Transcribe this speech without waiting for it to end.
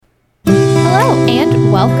Hello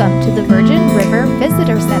and welcome to the Virgin River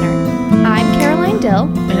Visitor Center. I'm Caroline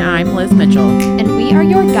Dill. And I'm Liz Mitchell. And we are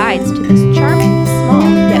your guides to this charming, small,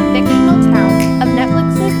 yet fictional town of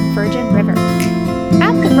Netflix's Virgin River.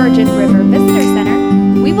 At the Virgin River Visitor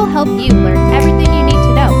Center, we will help you learn everything you need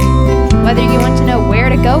to know. Whether you want to know where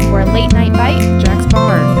to go for a late night bite, Jack's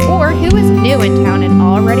Bar, or who is new in town and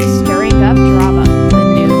already stirring up drama,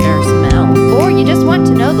 the new nurse Mel, or you just want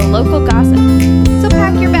to know the local gossip. So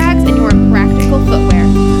pack your bags and your practical footwear.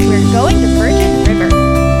 We're going to Virgin River.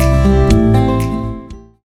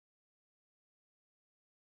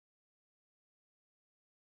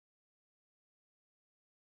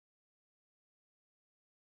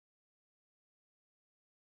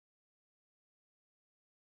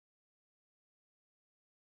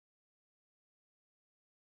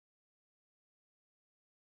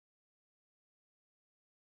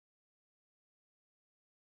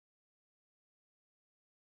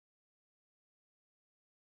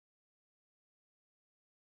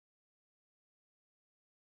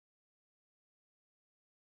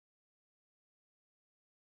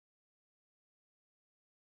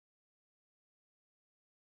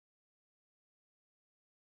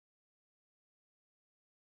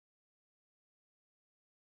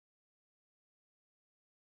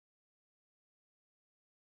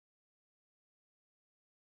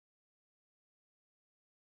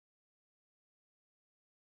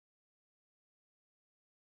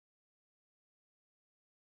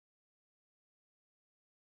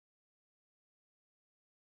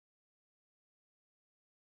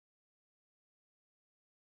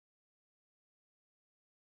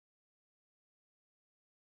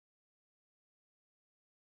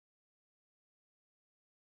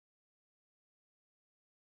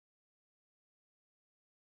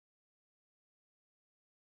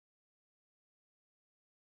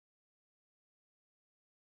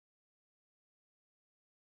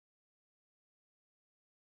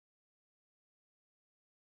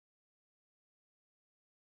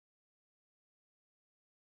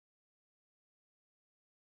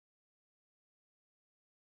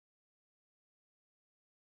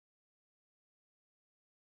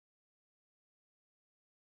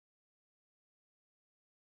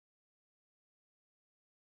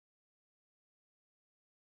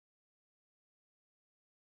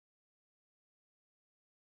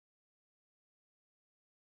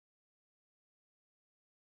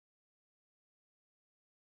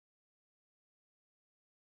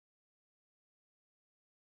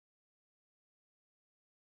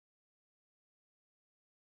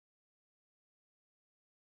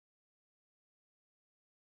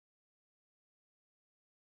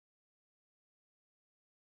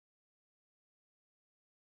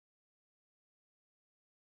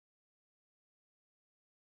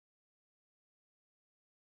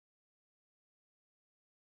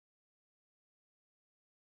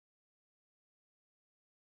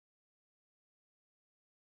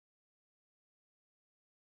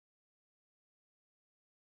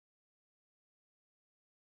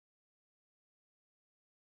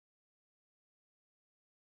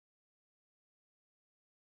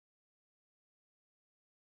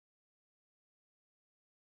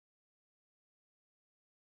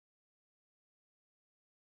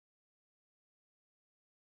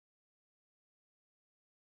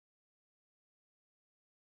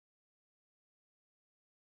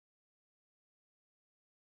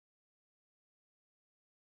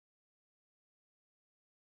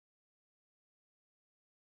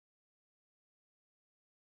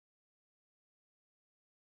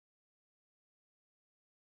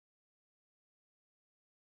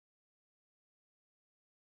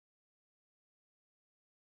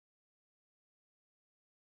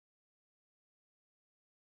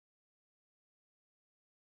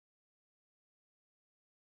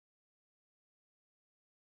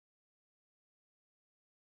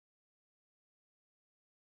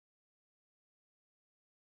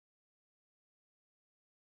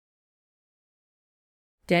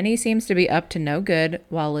 Denny seems to be up to no good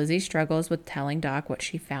while Lizzie struggles with telling Doc what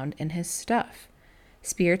she found in his stuff.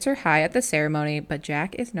 Spirits are high at the ceremony, but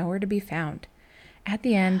Jack is nowhere to be found. At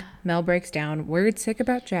the end, Mel breaks down, worried sick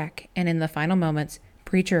about Jack, and in the final moments,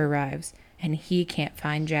 Preacher arrives, and he can't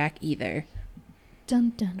find Jack either.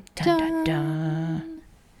 Dun, dun, Dun, dun,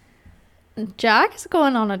 dun. Jack is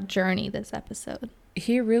going on a journey this episode.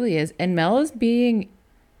 He really is, and Mel is being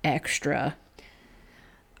extra.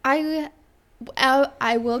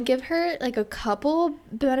 I will give her like a couple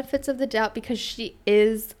benefits of the doubt because she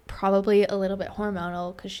is probably a little bit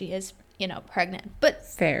hormonal because she is, pregnant. But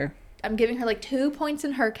fair. I'm giving her like 2 points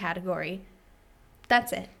in her category.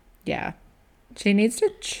 That's it. Yeah. She needs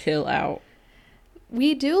to chill out.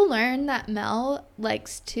 We do learn that Mel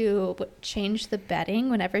likes to change the bedding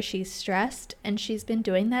whenever she's stressed, and she's been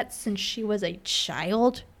doing that since she was a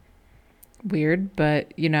child. Weird,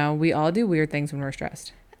 but, we all do weird things when we're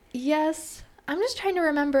stressed. Yes. I'm just trying to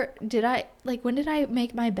remember, when did I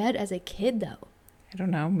make my bed as a kid, though? I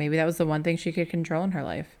don't know. Maybe that was the one thing she could control in her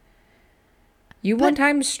life. One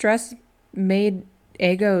time stress made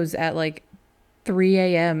Eggos at 3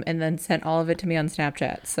 a.m. and then sent all of it to me on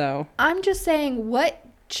Snapchat. So I'm just saying, what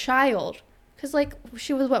child? Because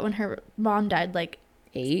she was when her mom died,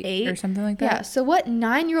 8 or something like that. Yeah. So what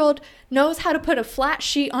 9-year-old knows how to put a flat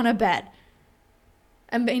sheet on a bed?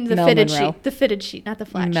 I mean the fitted sheet, not the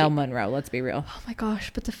flat sheet. Mel Monroe. Let's be real. Oh my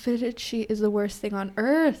gosh! But the fitted sheet is the worst thing on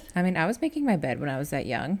earth. I mean, I was making my bed when I was that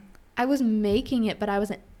young. I was making it, but I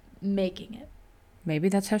wasn't making it. Maybe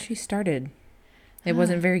that's how she started. It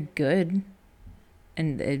wasn't very good.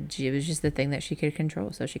 And it was just the thing that she could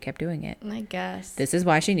control, so she kept doing it. I guess. This is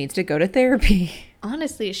why she needs to go to therapy.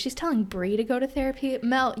 Honestly, she's telling Bree to go to therapy.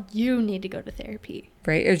 Mel, you need to go to therapy.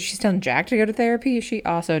 Right? Or she's telling Jack to go to therapy. She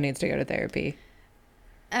also needs to go to therapy.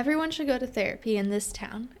 Everyone should go to therapy in this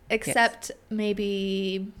town, except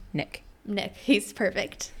maybe... Nick. He's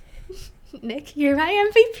perfect. Nick, you're my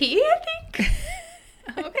MVP, I think.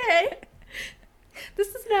 Okay.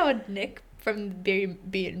 This is now a Nick from the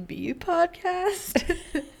B&B podcast.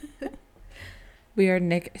 We are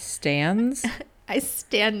Nick stans. I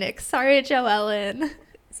stan Nick. Sorry, Joellen.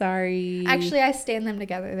 Sorry. Actually, I stan them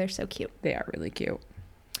together. They're so cute. They are really cute.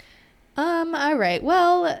 All right.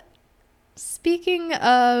 Well, speaking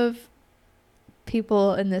of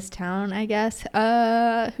people in this town, I guess,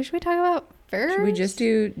 who should we talk about first? Should we just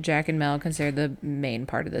do Jack and Mel consider the main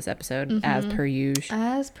part of this episode, as per usual?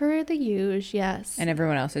 As per the usual, yes. And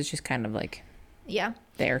everyone else is just kind of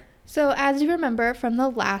there. So as you remember from the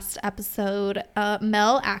last episode,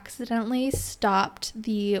 Mel accidentally stopped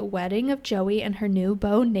the wedding of Joey and her new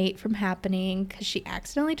beau Nate from happening because she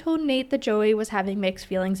accidentally told Nate that Joey was having mixed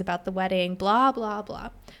feelings about the wedding, blah, blah, blah.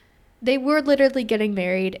 They were literally getting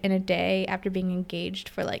married in a day after being engaged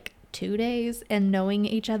for 2 days and knowing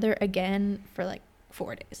each other again for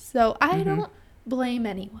 4 days. So I don't blame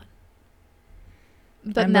anyone.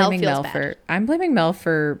 But Mel feels bad. I'm blaming Mel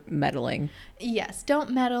for meddling. Yes, don't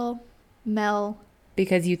meddle, Mel.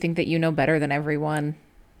 Because you think that you know better than everyone.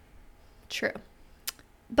 True.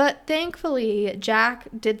 But thankfully, Jack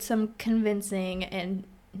did some convincing, and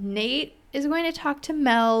Nate is going to talk to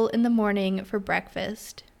Mel in the morning for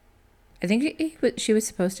breakfast. I think she was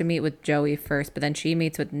supposed to meet with Joey first, but then she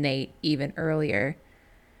meets with Nate even earlier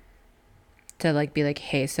to be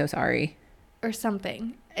hey, so sorry. Or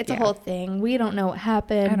something. It's a whole thing. We don't know what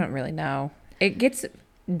happened. I don't really know. It gets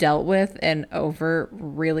dealt with and over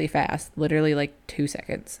really fast. Literally 2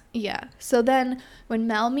 seconds. Yeah. So then when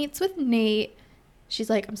Mel meets with Nate,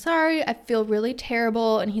 she's like, I'm sorry. I feel really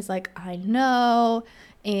terrible. And he's like, I know.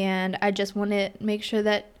 And I just want to make sure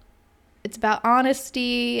that it's about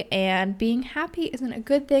honesty, and being happy isn't a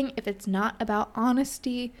good thing if it's not about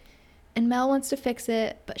honesty. And Mel wants to fix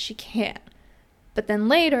it, but she can't. But then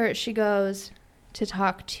later she goes to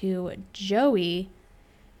talk to Joey,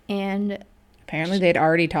 and apparently they'd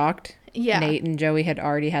already talked. Yeah. Nate and Joey had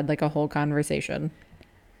already had a whole conversation.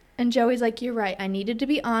 And Joey's like, you're right. I needed to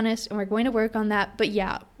be honest, and we're going to work on that. But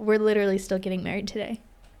yeah, we're literally still getting married today.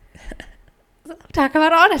 Talk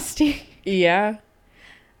about honesty. Yeah.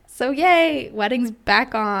 So yay, wedding's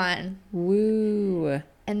back on. Woo.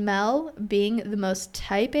 And Mel, being the most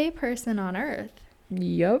type A person on earth,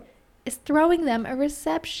 yup, is throwing them a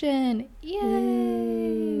reception.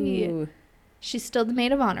 Yay. Ooh. She's still the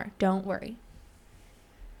maid of honor. Don't worry.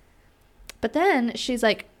 But then she's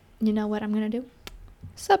like, you know what I'm going to do?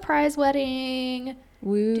 Surprise wedding.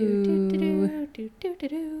 Woo.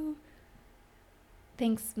 Do.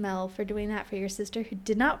 Thanks, Mel, for doing that for your sister, who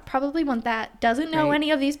did not probably want that, doesn't know any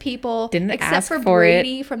of these people. Didn't except ask for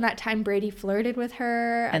Brady it. From that time Brady flirted with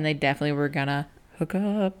her. And they definitely were going to hook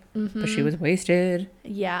up, but she was wasted.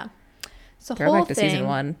 Yeah. So Throw back to season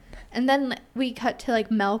 1. And then we cut to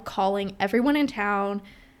Mel calling everyone in town.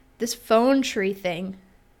 This phone tree thing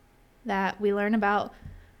that we learn about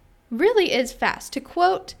really is fast. To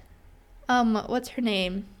quote, what's her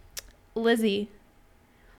name? Lizzie.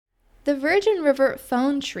 The Virgin River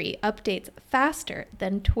phone tree updates faster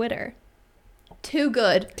than Twitter. Too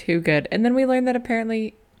good. Too good. And then we learned that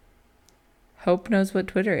apparently Hope knows what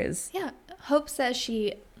Twitter is. Yeah. Hope says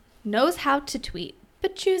she knows how to tweet,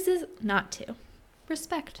 but chooses not to.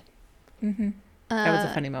 Respect. Mm-hmm. That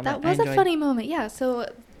was a funny moment. That was a funny moment, yeah.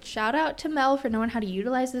 So shout out to Mel for knowing how to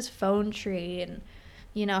utilize this phone tree. And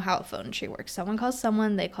You know how a phone tree works. Someone calls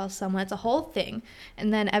someone, they call someone. It's a whole thing.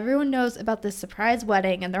 And then everyone knows about this surprise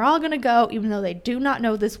wedding, and they're all going to go, even though they do not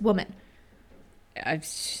know this woman.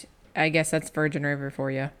 I guess that's Virgin River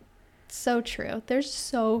for you. So true. They're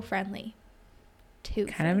so friendly.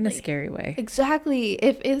 Kind of in a scary way. Exactly.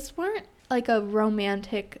 If this weren't like a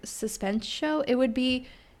romantic suspense show, it would be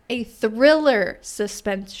a thriller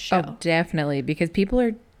suspense show. Oh, definitely, because people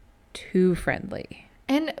are too friendly.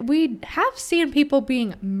 And we have seen people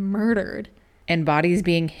being murdered. And bodies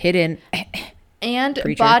being hidden. And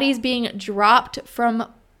Preacher. bodies being dropped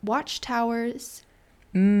from watchtowers.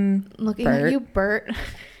 Looking Bert. at you, Bert.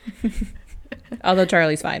 Although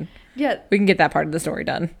Charlie's fine. Yeah. We can get that part of the story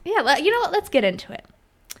done. Yeah, you know what? Let's get into it.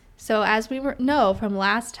 So as we know from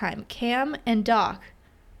last time, Cam and Doc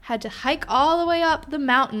had to hike all the way up the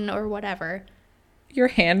mountain or whatever. Your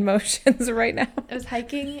hand motions right now. It was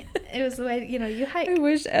hiking. It was the way, you hike. I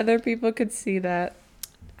wish other people could see that.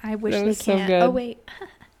 I wish That they was so can't. good. Oh, wait.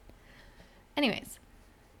 Anyways.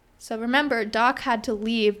 So remember, Doc had to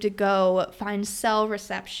leave to go find cell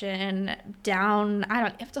reception down.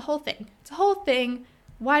 It's a whole thing. It's a whole thing.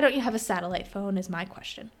 Why don't you have a satellite phone is my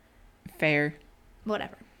question. Fair.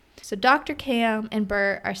 Whatever. So Dr. Cam and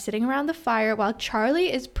Bert are sitting around the fire while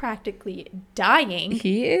Charlie is practically dying.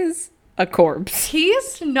 He is a corpse. He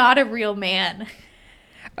is not a real man.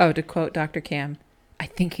 Oh, to quote Dr. Cam, I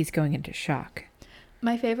think he's going into shock.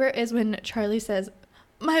 My favorite is when Charlie says,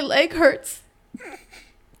 "My leg hurts."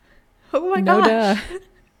 Oh my No gosh.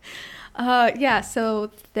 duh. Yeah,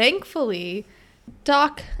 so thankfully,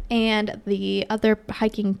 Doc and the other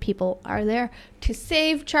hiking people are there to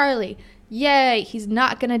save Charlie. Yay, he's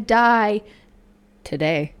not going to die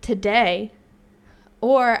today.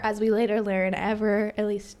 Or, as we later learn, ever, at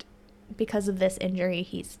least because of this injury,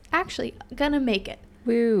 he's actually going to make it.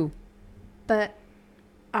 Woo. But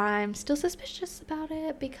I'm still suspicious about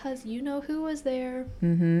it because you know who was there.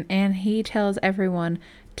 Mm-hmm. And he tells everyone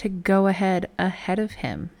to go ahead of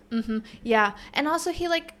him. Mm-hmm. Yeah. And also he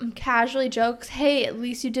casually jokes, "Hey, at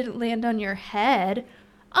least you didn't land on your head."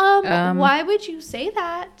 Why would you say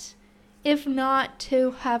that if not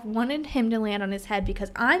to have wanted him to land on his head?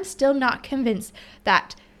 Because I'm still not convinced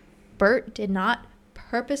that Bert did not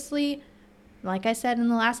purposely, like I said in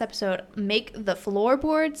the last episode, make the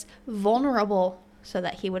floorboards vulnerable so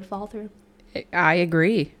that he would fall through. I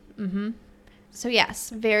agree. Mm-hmm. So yes,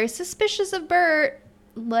 very suspicious of Bert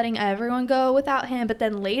letting everyone go without him. But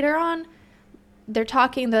then later on, they're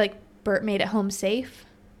like, Bert made it home safe.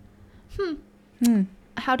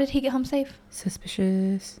 How did he get home safe?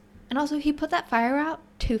 Suspicious. And also, he put that fire out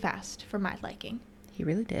too fast for my liking. He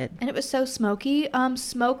really did. And it was so smoky.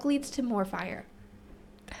 Smoke leads to more fire.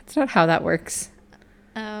 That's not how that works.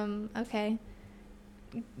 Okay.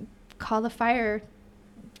 Call the fire.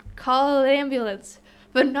 Call an ambulance.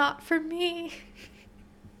 But not for me.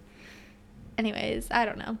 Anyways, I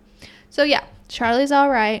don't know. So yeah, Charlie's all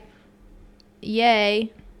right.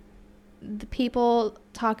 Yay. The people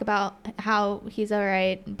talk about how he's all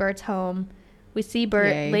right. Bert's home. We see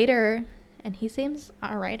Bert later, and he seems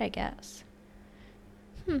all right, I guess.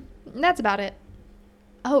 That's about it.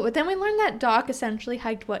 Oh, but then we learned that Doc essentially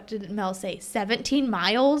hiked, what did Mel say, 17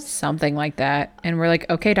 miles? Something like that. And we're like,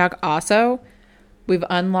 okay, Doc. Also, we've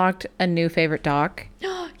unlocked a new favorite Doc.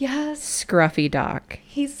 Yes. Scruffy Doc.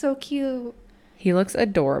 He's so cute. He looks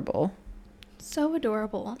adorable. So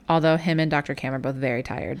adorable. Although him and Dr. Cam are both very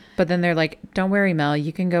tired. But then they're like, don't worry, Mel.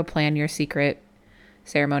 You can go plan your secret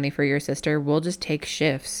ceremony for your sister. We'll just take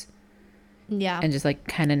shifts. Yeah. And just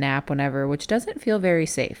kind of nap whenever, which doesn't feel very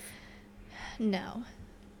safe. No.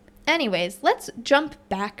 Anyways, let's jump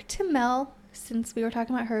back to Mel. Since we were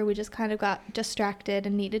talking about her, we just kind of got distracted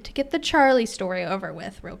and needed to get the Charlie story over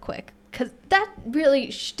with real quick. Because that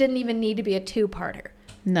really didn't even need to be a two-parter.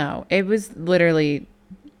 No, it was literally...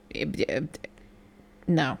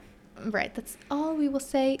 no. Right, that's all we will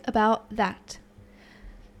say about that.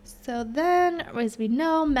 So then, as we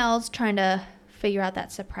know, Mel's trying to figure out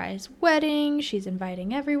that surprise wedding. She's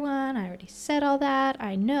inviting everyone. I already said all that.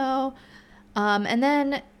 I know. And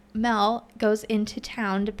then Mel goes into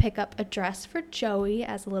town to pick up a dress for Joey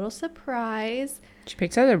as a little surprise. She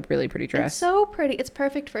picks out a really pretty dress. It's so pretty. It's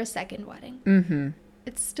perfect for a second wedding. Mm-hmm.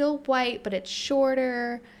 It's still white, but it's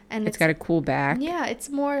shorter. And it's got a cool back. Yeah, it's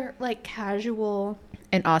more casual.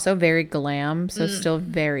 And also very glam, so still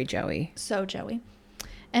very Joey. So Joey.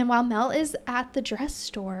 And while Mel is at the dress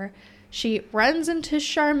store, she runs into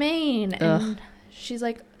Charmaine. And she's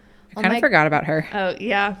like... I kind of forgot about her. Oh,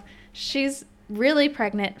 yeah. She's really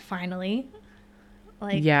pregnant, finally.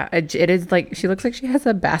 Yeah, it is she looks like she has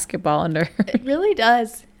a basketball under her. It really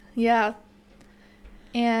does. Yeah.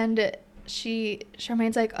 And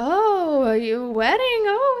Charmaine's like, oh, are you wedding?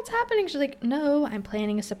 Oh, what's happening? She's like, no, I'm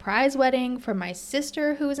planning a surprise wedding for my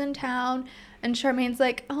sister who's in town. And Charmaine's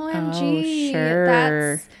like, OMG, sure.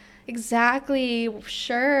 that's exactly,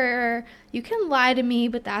 sure. You can lie to me,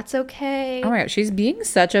 but that's okay. Oh my God, she's being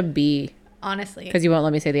such a bee. Honestly. Because you won't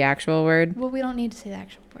let me say the actual word. Well, we don't need to say the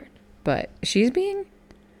actual word. But she's being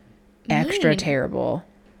extra terrible.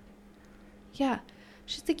 Yeah.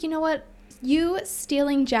 She's like, you know what? You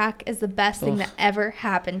stealing Jack is the best thing that ever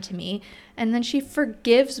happened to me. And then she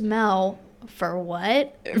forgives Mel for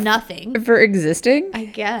what? Nothing. For existing? I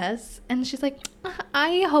guess. And she's like,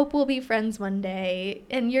 I hope we'll be friends one day.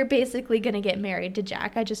 And you're basically going to get married to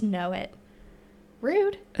Jack. I just know it.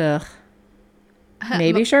 Rude. Ugh.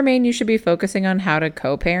 Maybe, Charmaine, you should be focusing on how to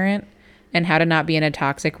co-parent and how to not be in a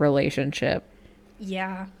toxic relationship.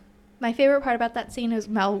 Yeah. My favorite part about that scene is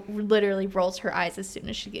Mel literally rolls her eyes as soon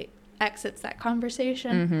as she exits that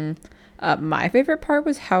conversation. My favorite part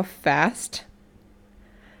was how fast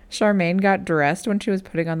Charmaine got dressed when she was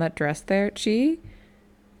putting on that dress there. She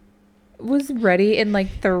was ready in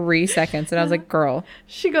like 3 seconds. And I was like, girl.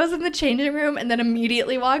 She goes in the changing room and then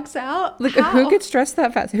immediately walks out. Like, How? who gets dressed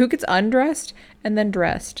that fast? Who gets undressed and then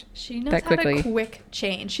dressed She knows that how quickly? to quick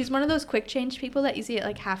change. She's one of those quick change people that you see at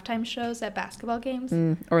like halftime shows at basketball games.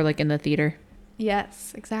 Or like in the theater.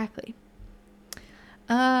 Yes, exactly.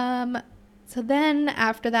 So then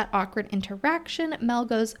after that awkward interaction, Mel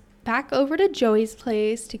goes back over to Joey's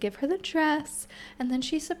place to give her the dress, and then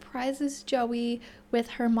she surprises Joey with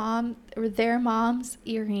her mom or their mom's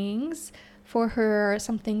earrings for her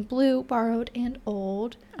something blue, borrowed and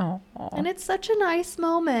old. Oh. And it's such a nice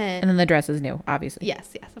moment. And then the dress is new, obviously.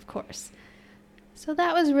 Yes, of course. So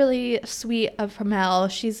that was really sweet of Mel.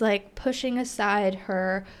 She's like pushing aside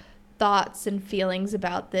her thoughts and feelings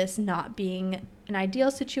about this not being an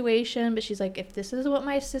ideal situation, but she's like, if this is what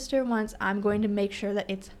my sister wants, I'm going to make sure that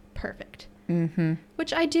it's perfect.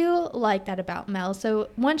 Which I do like that about Mel. So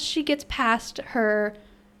once she gets past her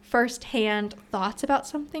first-hand thoughts about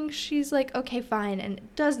something, she's like, okay, fine, and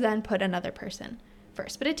does then put another person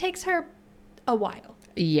first. But it takes her a while.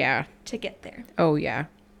 Yeah. To get there. Oh, yeah.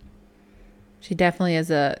 She definitely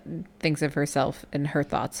is thinks of herself and her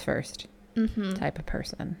thoughts first type of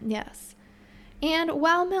person. Yes. And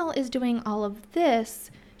while Mel is doing all of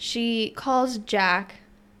this, she calls Jack.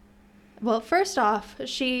 Well, first off,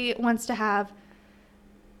 she wants to have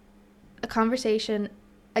a conversation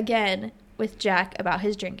again with Jack about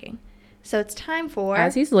his drinking. So it's time for...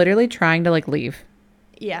 As he's literally trying to, like, leave.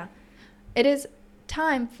 Yeah. It is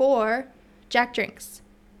time for Jack Drinks.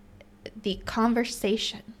 The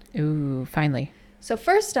conversation. Ooh, finally. So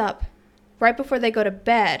first up, right before they go to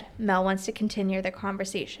bed, Mel wants to continue their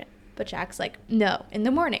conversation. But Jack's like, no, in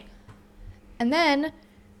the morning. And then...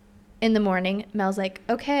 in the morning, Mel's like,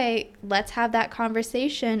 okay, let's have that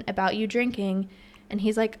conversation about you drinking. And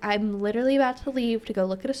he's like, I'm literally about to leave to go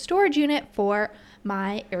look at a storage unit for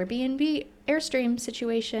my Airbnb Airstream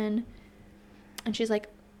situation. And she's like,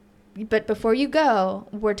 but before you go,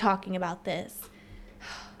 we're talking about this.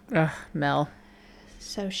 Ugh, Mel.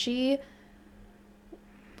 So she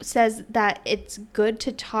says that it's good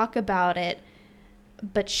to talk about it,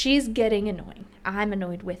 but she's getting annoying. I'm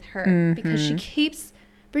annoyed with her because she keeps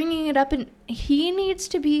bringing it up, and he needs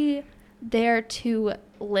to be there to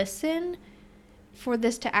listen for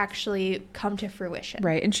this to actually come to fruition.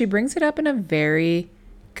 Right, and she brings it up in a very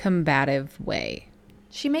combative way.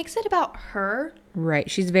 She makes it about her. Right,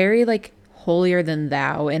 she's very, like, holier than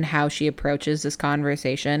thou in how she approaches this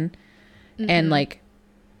conversation. And, like,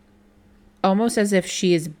 almost as if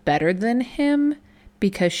she is better than him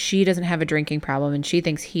because she doesn't have a drinking problem and she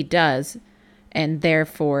thinks he does, and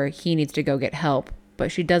therefore he needs to go get help.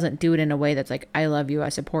 But she doesn't do it in a way that's like, I love you, I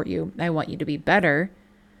support you, I want you to be better.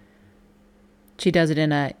 She does it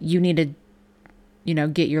in a, you need to, you know,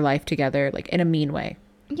 get your life together, like in a mean way.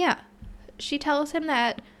 Yeah. She tells him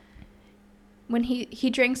that when he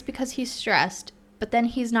drinks because he's stressed, but then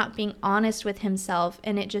he's not being honest with himself,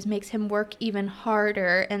 and it just makes him work even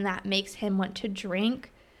harder, and that makes him want to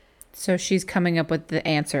drink. So she's coming up with the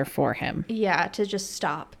answer for him. Yeah, to just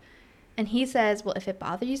stop. And he says, well, if it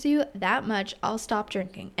bothers you that much, I'll stop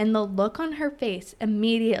drinking. And the look on her face,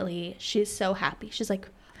 immediately, she's so happy. She's like,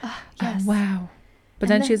 oh, yes. Oh, wow. But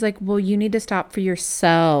then she's like, well, you need to stop for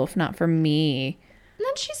yourself, not for me. And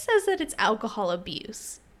then she says that it's alcohol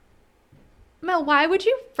abuse. Mel, why would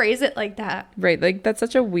you phrase it like that? Right, like, that's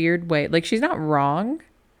such a weird way. Like, she's not wrong,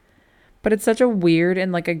 but it's such a weird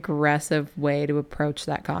and, like, aggressive way to approach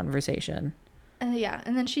that conversation. Yeah,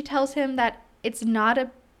 and then she tells him that it's not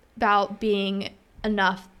about being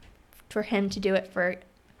enough for him to do it for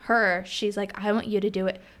her, she's like, I want you to do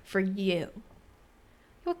it for you.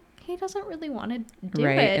 Well, he doesn't really want to do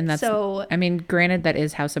Right. it. And that's, so I mean, granted, that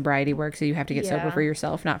is how sobriety works. So you have to get sober Yeah. for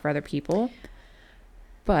yourself, not for other people.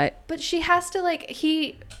 But she has to, like,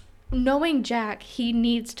 knowing Jack, he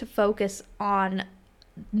needs to focus on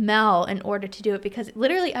Mel in order to do it, because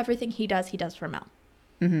literally everything he does for Mel.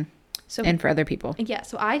 mm-hmm. So And for other people. yeah,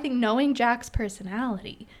 so I think knowing Jack's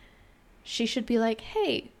personality, she should be like,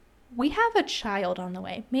 hey, we have a child on the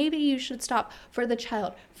way. Maybe you should stop for the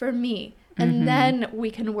child, for me, and Mm-hmm. then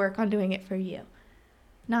we can work on doing it for you.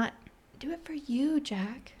 Not do it for you,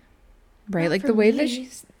 Jack. Right. Not Like for the way me. that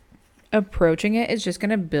she's approaching it is just going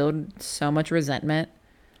to build so much resentment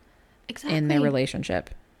Exactly. in their relationship.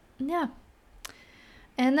 Yeah.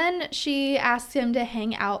 And then she asks him to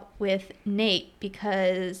hang out with Nate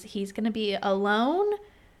because he's going to be alone.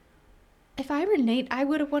 If I were Nate, I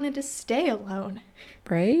would have wanted to stay alone.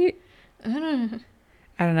 Right? I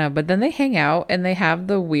don't know. But then they hang out and they have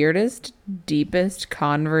the weirdest, deepest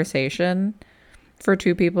conversation for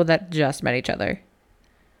two people that just met each other.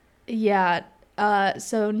 Yeah.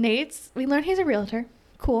 So we learn he's a realtor.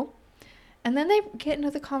 Cool. And then they get into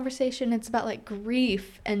the conversation. It's about like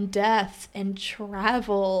grief and death and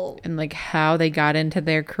travel. And like how they got into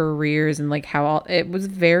their careers and like how it was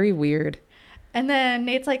very weird. And then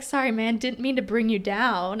Nate's like, sorry, man, didn't mean to bring you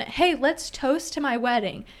down. Hey, let's toast to my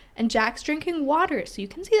wedding. And Jack's drinking water. So you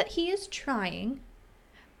can see that he is trying.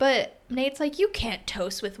 But Nate's like, you can't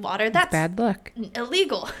toast with water. That's bad luck.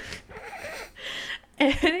 Illegal.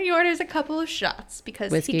 And he orders a couple of shots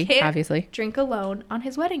because Whiskey, he can't obviously. drink alone on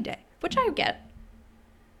his wedding day, which I get.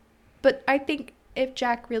 But I think if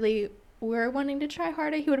Jack really were wanting to try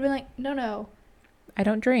harder, he would have been like, no, I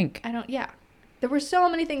don't drink. I don't, yeah. There were so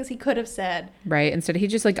many things he could have said. Right. Instead, he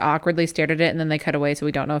just like awkwardly stared at it and then they cut away. So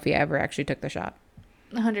we don't know if he ever actually took the shot.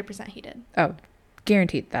 100% he did. Oh,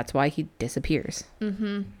 guaranteed. That's why he disappears.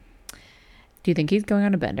 Mm-hmm. Do you think he's going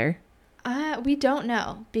on a bender? We don't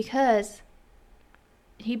know because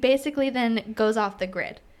he basically then goes off the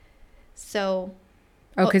grid. So.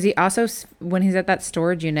 Oh, because he also, when he's at that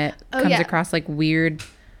storage unit, comes across like weird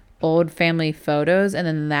old family photos and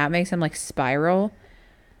then that makes him like spiral.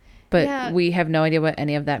 But we have no idea what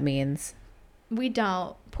any of that means. We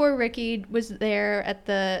don't. Poor Ricky was there at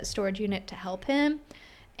the storage unit to help him.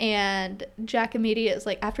 And Jack immediately is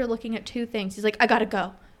like, after looking at two things, he's like, I gotta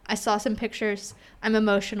go. I saw some pictures. I'm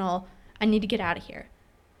emotional. I need to get out of here.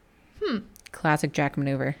 Classic Jack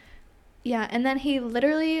maneuver. Yeah, and then he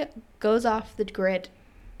literally goes off the grid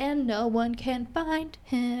and no one can find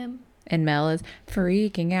him. And Mel is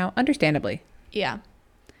freaking out, understandably. Yeah.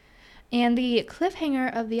 And the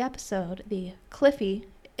cliffhanger of the episode, the Cliffy,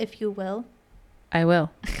 if you will. I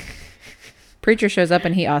will. Preacher shows up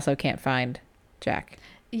and he also can't find Jack.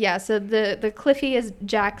 Yeah, so the Cliffy is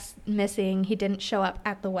Jack's missing. He didn't show up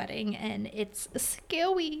at the wedding, and it's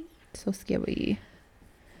scary. So scary.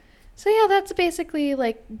 So yeah, that's basically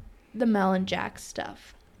like the Mel and Jack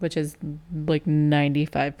stuff. Which is like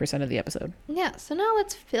 95% of the episode. Yeah, so now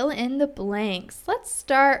let's fill in the blanks. Let's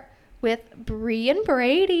start with Bree and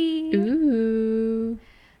Brady. Ooh.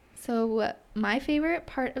 So my favorite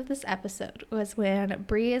part of this episode was when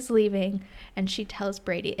Bree is leaving and she tells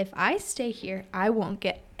Brady, if I stay here, I won't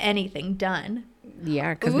get anything done.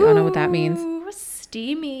 Yeah, because we don't know what that means. Ooh,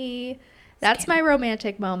 steamy. That's my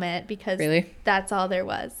romantic moment because Really? that's all there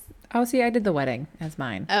was. Oh, see, I did the wedding as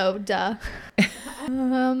mine. Oh, duh.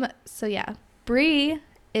 So yeah, Bree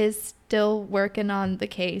is still working on the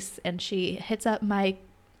case and she hits up Mike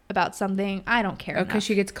about something. I don't care. Oh, because enough.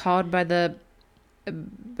 she gets called by the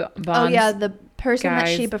Bond's Oh yeah, the person that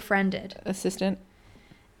she guy's befriended. assistant.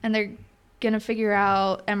 And they're gonna figure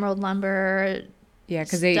out Emerald Lumber. Yeah,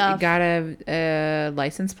 because they stuff. got a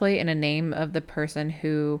license plate and a name of the person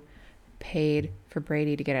who paid for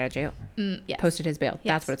Brady to get out of jail. Yes. Posted his bail.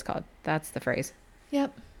 Yes. That's what it's called. That's the phrase.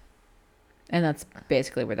 Yep. And that's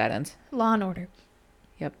basically where that ends. Law and Order.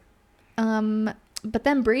 Yep. But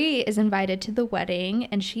then Bree is invited to the wedding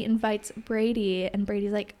and she invites Brady and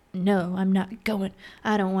Brady's like, no, I'm not going.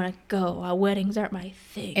 I don't want to go. Weddings aren't my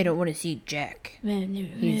thing. I don't want to see Jack.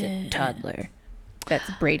 He's a toddler.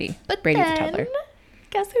 That's Brady. But Brady's then, a toddler.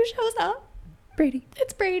 guess who shows up? Brady.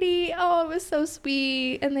 It's Brady. Oh, it was so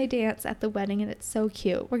sweet. And they dance at the wedding and it's so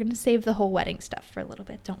cute. We're going to save the whole wedding stuff for a little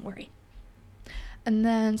bit. Don't worry. And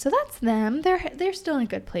then, so that's them. They're still in a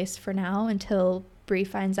good place for now until Bree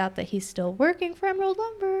finds out that he's still working for Emerald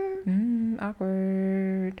Lumber.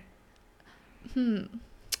 Awkward.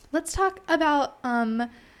 Let's talk about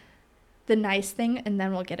the nice thing and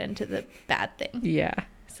then we'll get into the bad thing. Yeah.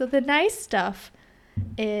 So the nice stuff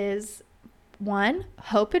is, one,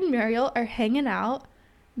 Hope and Muriel are hanging out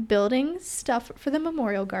building stuff for the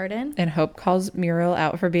memorial garden. And Hope calls Muriel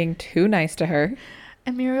out for being too nice to her.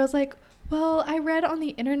 And Muriel's like, well, I read on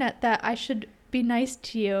the internet that I should be nice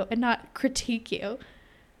to you and not critique you.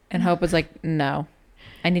 And Hope was like, no,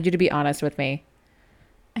 I need you to be honest with me.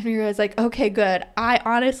 And Muriel's like, okay, good. I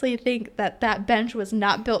honestly think that bench was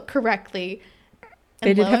not built correctly.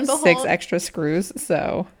 They And did lo have and 6 behold, extra screws,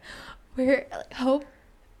 so.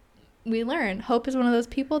 We learn Hope is one of those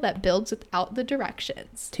people that builds without the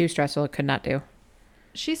directions. Too stressful, could not do.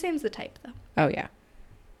 She seems the type, though. Oh, yeah.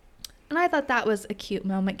 And I thought that was a cute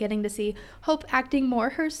moment, getting to see Hope acting more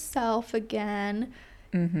herself again.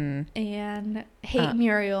 Mm-hmm. And hate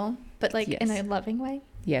Muriel, but like yes. in a loving way.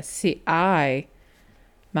 Yes. See, my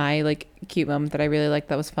like cute moment that I really liked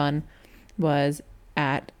that was fun was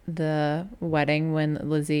at the wedding when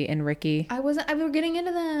Lizzie and Ricky. I were getting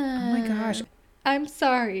into that. Oh my gosh. I'm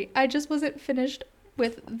sorry. I just wasn't finished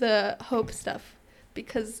with the Hope stuff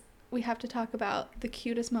because we have to talk about the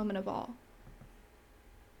cutest moment of all.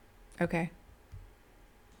 Okay.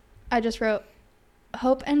 I just wrote,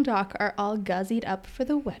 Hope and Doc are all guzzied up for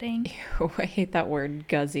the wedding. Ew, I hate that word,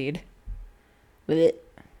 guzzied. Blech.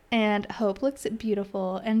 And Hope looks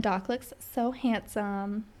beautiful and Doc looks so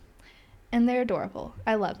handsome. And they're adorable.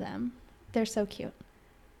 I love them. They're so cute.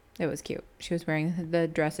 It was cute. She was wearing the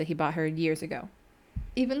dress that he bought her years ago.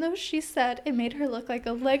 Even though she said it made her look like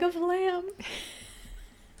a leg of lamb.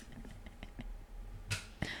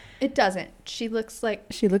 It doesn't. She looks like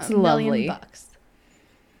She looks $1 lovely. million.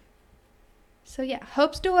 So yeah,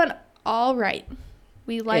 Hope's doing all right.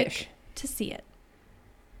 We like Ish. to see it.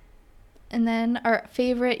 And then our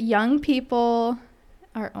favorite young people,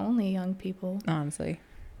 our only young people. Honestly.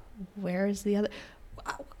 Where is the other?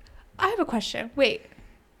 I have a question. Wait.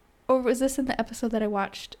 Or was this in the episode that I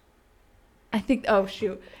watched? I think, oh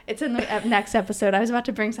shoot. It's in the next episode. I was about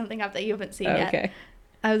to bring something up that you haven't seen yet. Okay.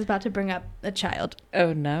 I was about to bring up a child.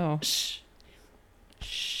 Oh no. Shh.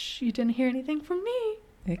 Shh. You didn't hear anything from me.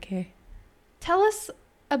 Okay. Tell us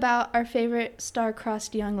about our favorite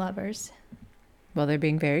star-crossed young lovers. Well, they're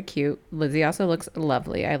being very cute. Lizzie also looks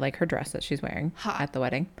lovely. I like her dress that she's wearing Hot. at the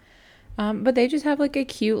wedding. But they just have like a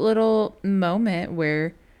cute little moment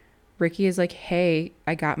where Ricky is like, hey,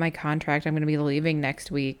 I got my contract. I'm going to be leaving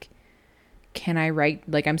next week. Can I write?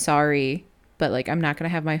 Like, I'm sorry, but like, I'm not going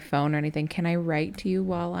to have my phone or anything. Can I write to you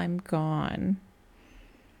while I'm gone?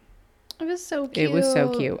 It was so cute. It was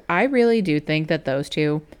so cute. I really do think that those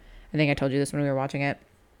two, I think I told you this when we were watching it,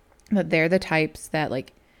 that they're the types that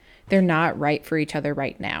like, they're not right for each other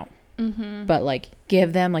right now. Mm-hmm. But like,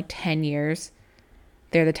 give them like 10 years.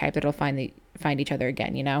 They're the type that'll find each other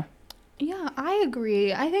again, you know? Yeah, I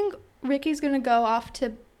agree. I think Ricky's going to go off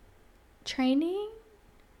to training.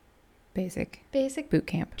 Basic Basic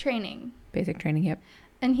camp. training. Basic training, yep.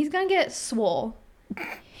 And he's going to get swole.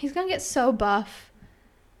 He's going to get so buff.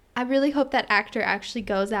 I really hope that actor actually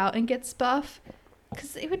goes out and gets buff.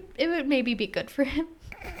 Because it would maybe be good for him.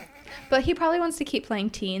 But he probably wants to keep playing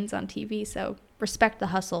teens on TV, so respect the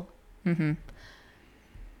hustle. Mm-hmm.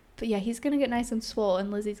 But yeah, he's going to get nice and swole,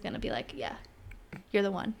 and Lizzie's going to be like, yeah, you're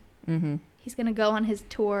the one. Mm-hmm. He's going to go on his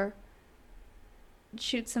tour,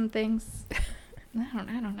 shoot some things. I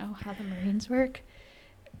don't know how the Marines work.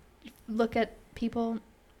 Look at people.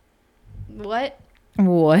 What?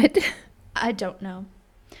 What? I don't know.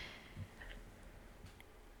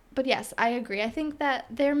 But yes, I agree. I think that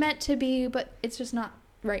they're meant to be, but it's just not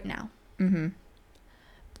right now. Mm-hmm.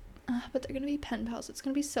 But they're going to be pen pals. It's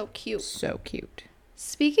going to be so cute. So cute.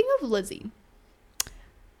 Speaking of Lizzie,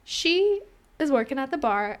 she is working at the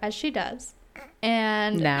bar, as she does.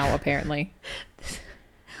 And Now, apparently.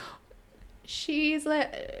 she's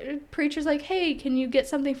like, Preacher's like, hey, can you get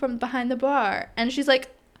something from behind the bar? And she's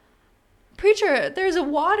like, Preacher, there's a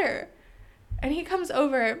water. And he comes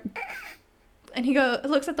over and he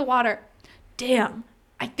looks at the water. Damn,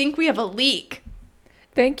 I think we have a leak.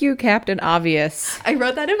 Thank you, Captain Obvious. I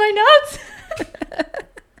wrote that in my notes.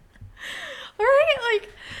 Right? Like,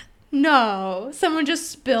 no. Someone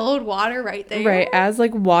just spilled water right there. Right, as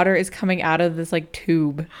like water is coming out of this like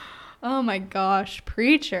tube. Oh my gosh,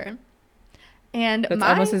 Preacher. And That's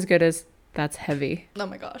almost as good as that's heavy. Oh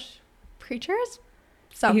my gosh. Preacher is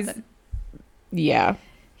something. Yeah.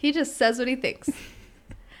 He just says what he thinks.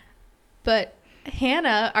 But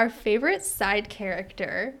Hannah, our favorite side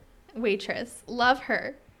character, waitress, love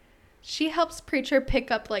her. She helps Preacher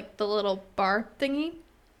pick up like the little bar thingy.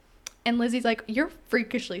 And Lizzie's like, you're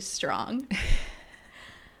freakishly strong.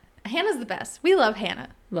 Hannah's the best. We love Hannah.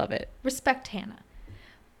 Love it. Respect Hannah.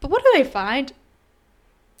 But what do they find?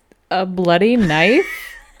 A bloody knife?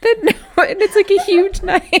 And it's like a huge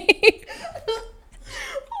knife. What?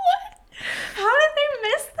 How did they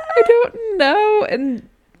miss I don't know. And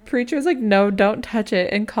Preacher's like, no, don't touch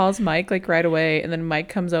it, and calls Mike like right away. And then Mike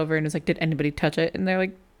comes over and is like, did anybody touch it? And they're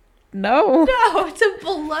like, no. No, it's a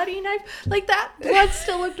bloody knife. Like, that blood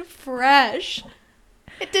still looked fresh.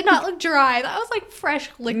 It did not look dry. That was like fresh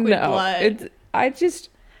liquid blood.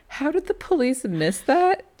 How did the police miss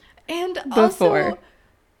that? And Before. also,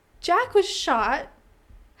 Jack was shot.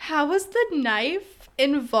 How was the knife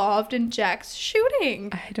involved in Jack's shooting?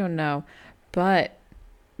 I don't know. But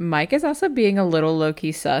Mike is also being a little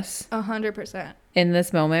low-key sus 100%. in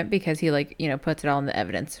this moment because he, like, you know, puts it all in the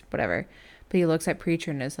evidence, whatever. But he looks at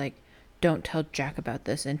Preacher and is like, don't tell Jack about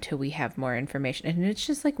this until we have more information. And it's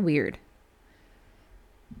just, like, weird.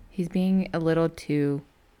 He's being a little too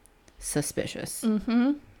suspicious.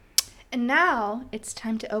 Mm-hmm. And now it's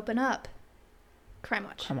time to open up Crime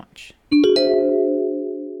Watch. How much?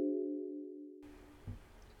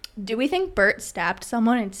 Do we think Bert stabbed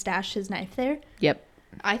someone and stashed his knife there? Yep.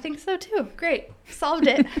 I think so too. Great. Solved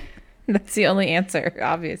it. That's the only answer,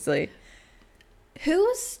 obviously. Who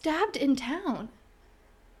was stabbed in town?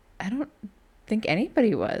 I don't think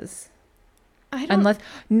anybody was. I don't... Unless...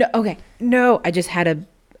 No, okay. No, I just had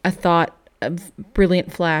a thought, a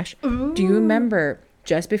brilliant flash. Ooh. Do you remember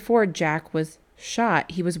just before Jack was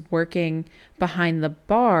shot, he was working behind the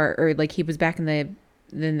bar, or like he was back in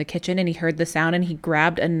the kitchen, and he heard the sound and he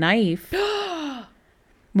grabbed a knife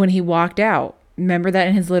when he walked out. Remember that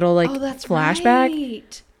in his little like that's flashback?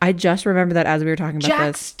 Right. I just remembered that as we were talking about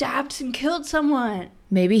Jack this. stabbed and killed someone.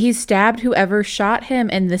 Maybe he stabbed whoever shot him,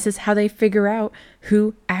 and this is how they figure out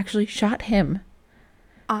who actually shot him.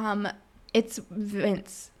 It's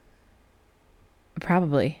Vince.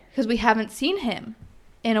 Probably. Because we haven't seen him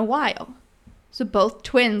in a while. So both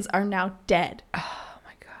twins are now dead. Oh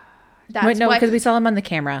my god. That's Wait, no, why, because we saw him on the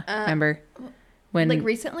camera. Remember when like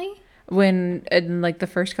recently? When in like the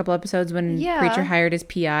first couple episodes when Yeah. Preacher hired his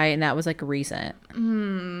PI, and that was like recent.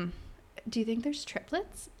 Do you think there's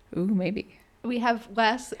triplets? Ooh, maybe. We have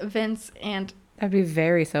Wes, Vince, and That'd be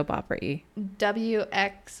very soap opera-y. WXYZ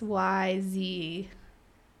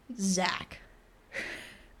Zach.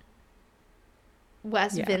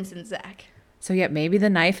 Wes, Yeah. Vince, and Zach. So yeah, maybe the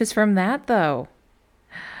knife is from that though.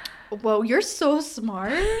 Whoa, you're so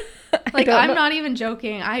smart. I don't I'm know. not even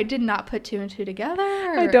joking. I did not put two and two together.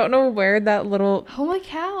 I don't know where that little Holy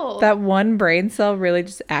cow. that one brain cell really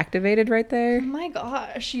just activated right Oh there. my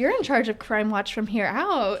gosh. You're in charge of Crime Watch from here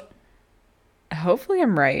out. Hopefully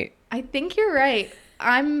I'm right. I think you're right.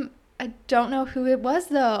 I don't know who it was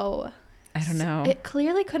though. I don't know. It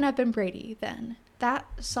clearly couldn't have been Brady then. That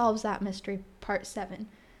solves that mystery, part 7.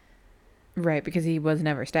 Right, because he was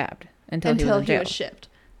never stabbed until he was in he jail. was shipped.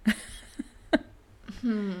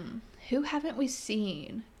 Who haven't we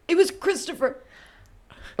seen? It was Christopher.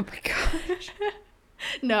 Oh my gosh.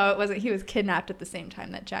 No, it wasn't. He was kidnapped at the same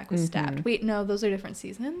time that Jack was stabbed. Wait, no, those are different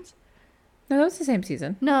seasons. No, that was the same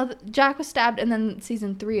season. No, Jack was stabbed, and then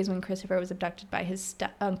season 3 is when Christopher was abducted by his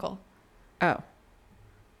uncle. Oh.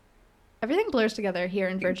 Everything blurs together here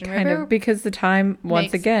in Virgin Kind River. of, because the time, once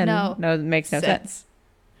Makes again, no it makes no sense.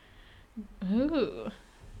 Ooh.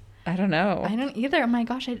 I don't know. I don't either. Oh my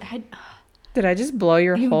gosh, Did I just blow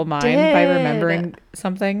your You whole mind by did. remembering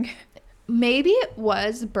something? maybe it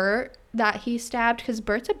was Bert that he stabbed, because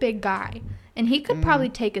Bert's a big guy, and he could probably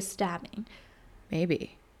take a stabbing.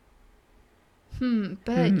 Maybe.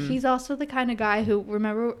 But he's also the kind of guy who,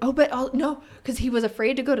 no, because he was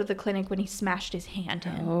afraid to go to the clinic when he smashed his hand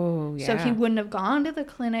in. Oh, yeah. So he wouldn't have gone to the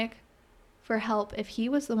clinic for help if he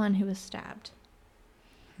was the one who was stabbed.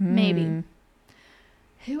 Maybe.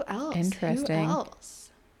 Who else? Interesting. Who else?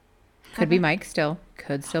 Could be Mike still.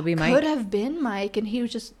 Could still be Mike. Could have been Mike, and he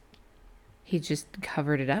was just... He just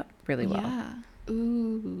covered it up really well. Yeah.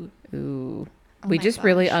 Ooh. Ooh. Oh We my just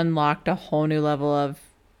really gosh. unlocked a whole new level of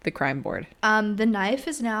the crime board. The knife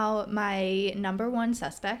is now my number 1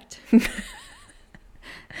 suspect.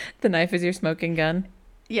 The knife is your smoking gun.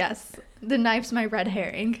 Yes. The knife's my red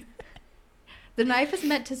herring. The knife is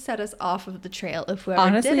meant to set us off of the trail if whoever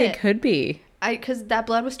Honestly, did it could be. Because that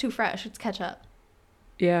blood was too fresh. It's ketchup.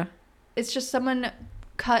 Yeah. It's just someone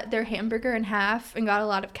cut their hamburger in half and got a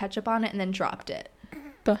lot of ketchup on it and then dropped it.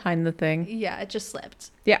 Behind the thing. Yeah, it just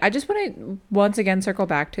slipped. Yeah, I just want to once again circle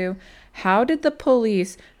back to, how did the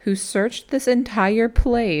police who searched this entire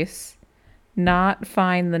place not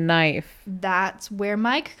find the knife? That's where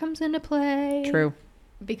Mike comes into play. True.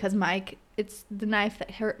 Because Mike, it's the knife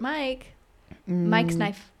that hurt Mike. Mike's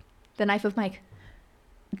knife. The knife of Mike.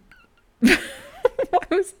 Why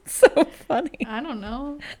was it so funny? I don't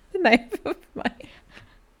know. The knife of Mike.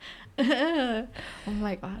 Oh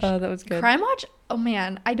my gosh. Oh, that was good. Crime Watch? Oh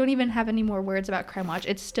man, I don't even have any more words about Crime Watch.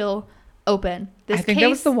 It's still open. I think that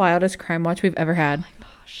was the wildest crime watch we've ever had. Oh my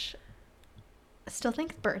gosh. I still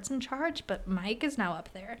think Bert's in charge, but Mike is now up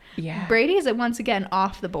there. Yeah. Brady is once again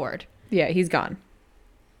off the board. Yeah, he's gone.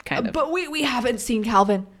 Kind of. But we haven't seen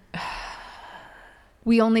Calvin.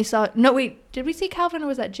 We only saw... No, wait. Did we see Calvin or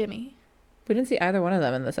was that Jimmy? We didn't see either one of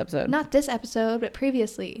them in this episode. Not this episode, but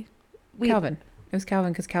previously. Calvin. It was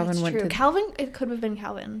Calvin because Calvin went true. to... Calvin, it could have been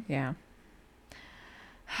Calvin. Yeah.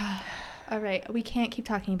 All right. We can't keep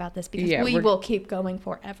talking about this because Yeah, we will keep going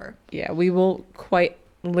forever. Yeah, we will quite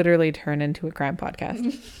literally turn into a crime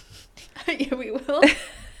podcast. Yeah, we will.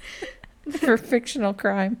 For fictional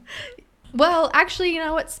crime. Well, actually, you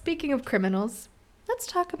know what? Speaking of criminals, let's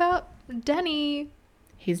talk about Denny.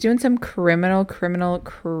 He's doing some criminal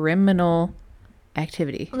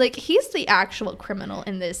activity. Like, he's the actual criminal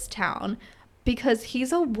in this town because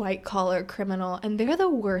he's a white-collar criminal, and they're the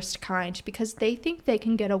worst kind because they think they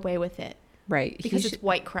can get away with it. Right. Because it's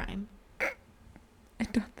white crime. I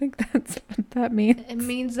don't think that's what that means. It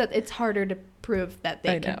means that it's harder to prove that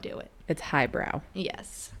they can do it. It's highbrow.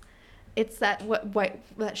 Yes. It's that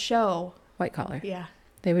that show. White collar. Yeah.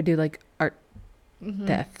 They would do like art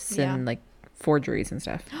thefts and like forgeries and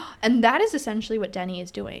stuff. And that is essentially what Denny is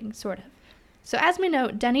doing, sort of. So as we know,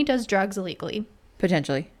 Denny does drugs illegally.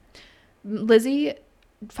 Potentially. Lizzie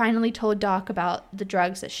finally told Doc about the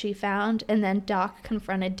drugs that she found, and then Doc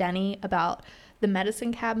confronted Denny about the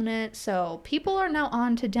medicine cabinet. So people are now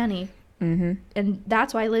on to Denny. Mm-hmm. And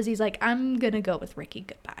that's why Lizzie's like, I'm going to go with Ricky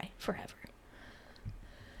goodbye forever.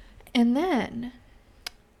 And then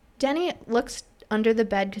Denny looks under the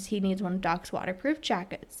bed because he needs one of Doc's waterproof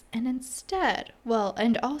jackets. And instead,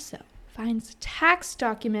 and also finds tax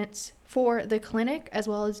documents for the clinic as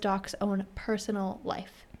well as Doc's own personal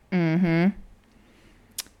life. Mm-hmm.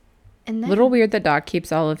 And then, little weird that Doc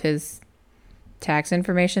keeps all of his tax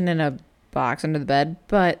information in a box under the bed,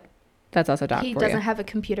 but that's also Doc for you. He doesn't have a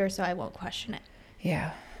computer, so I won't question it.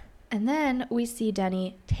 Yeah. And then we see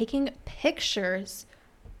Denny taking pictures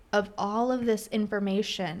of all of this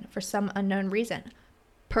information for some unknown reason.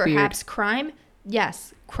 Perhaps weird. Crime?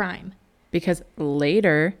 Yes, crime. Because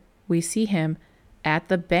later we see him at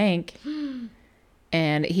the bank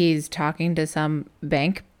and he's talking to some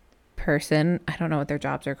bank person. I don't know what their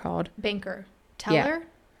jobs are called. Banker. Teller? Yeah.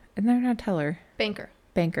 And they're not teller. Banker,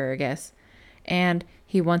 I guess. And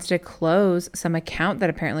he wants to close some account that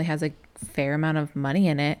apparently has a fair amount of money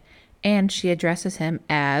in it. And she addresses him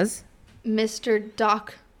as... Mr.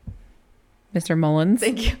 Doc. Mr. Mullins.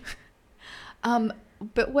 Thank you.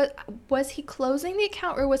 But was he closing the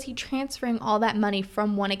account or was he transferring all that money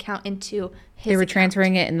from one account into his They were account?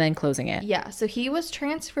 transferring it and then closing it. Yeah, so he was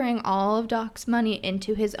transferring all of Doc's money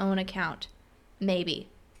into his own account. Maybe.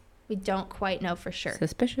 We don't quite know for sure.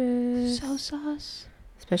 Suspicious. So sus.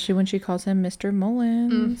 Especially when she calls him Mr.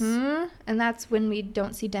 Mullins. Mm-hmm. And that's when we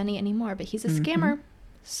don't see Denny anymore. But he's a scammer.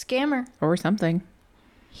 Scammer. Or something.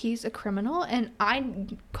 He's a criminal. And I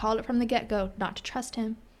called it from the get-go not to trust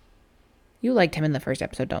him. You liked him in the first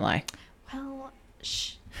episode, don't lie. Well,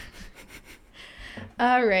 shh.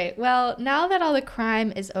 All right. Well, now that all the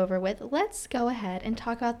crime is over with, let's go ahead and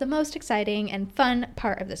talk about the most exciting and fun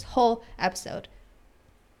part of this whole episode.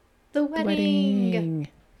 The wedding.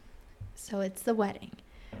 So it's the wedding.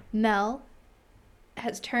 Mel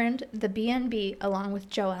has turned the B&B along with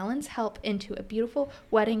Joe Allen's help into a beautiful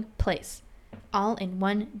wedding place, all in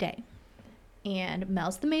one day. And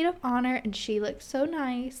Mel's the maid of honor, and she looks so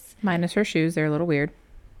nice. Minus her shoes, they're a little weird.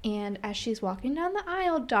 And as she's walking down the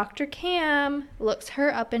aisle, Dr. Cam looks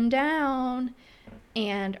her up and down.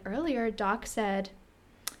 And earlier, Doc said,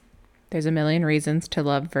 there's a million reasons to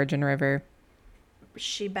love Virgin River.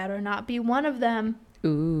 She better not be one of them.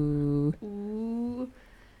 Ooh. Ooh.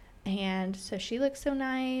 And so she looks so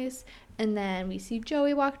nice. And then we see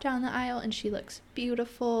Joey walk down the aisle, and she looks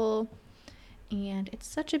beautiful. And it's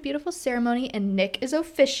such a beautiful ceremony, and Nick is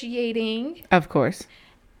officiating. Of course.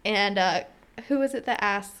 And who was it that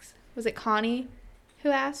asked? Was it Connie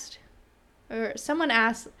who asked? Or someone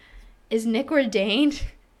asked, is Nick ordained?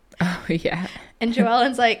 Oh, yeah. And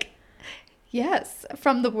Joellen's like, yes,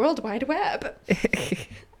 from the World Wide Web.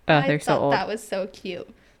 They're so old. That was so cute.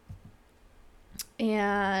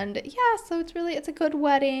 And yeah, so it's a good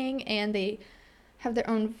wedding, and they have their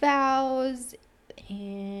own vows.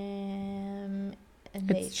 And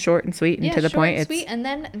it's short and sweet and to the point. It's sweet, and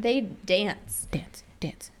then they dance.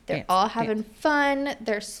 They're all having fun.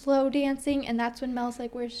 They're slow dancing, and that's when Mel's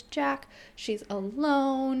like, "Where's Jack?" She's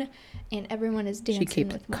alone, and everyone is dancing. She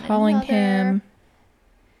keeps with one calling another. him.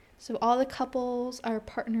 So all the couples are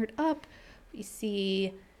partnered up. We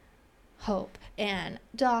see Hope and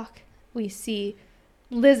Doc. We see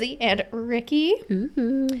Lizzie and Ricky.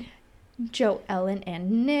 Ooh. Joe, Ellen,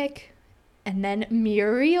 and Nick, and then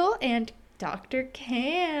Muriel and Dr.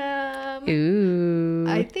 Cam. Ooh.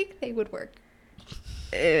 I think they would work.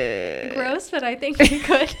 Gross, but I think they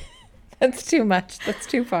could. That's too much. That's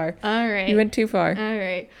too far. All right. You went too far. All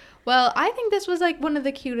right. Well, I think this was like one of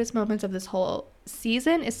the cutest moments of this whole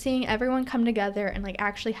season is seeing everyone come together and like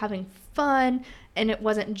actually having fun, and it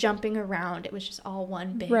wasn't jumping around. It was just all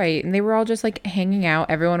one big. Right. And they were all just like hanging out.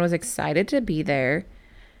 Everyone was excited to be there.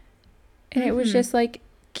 And it was just like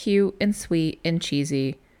cute and sweet and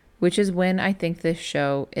cheesy, which is when I think this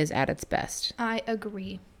show is at its best. I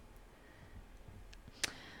agree.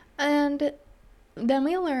 And then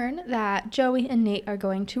we learn that Joey and Nate are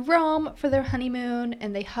going to Rome for their honeymoon,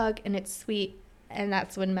 and they hug, and it's sweet. And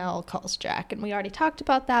that's when Mel calls Jack. And we already talked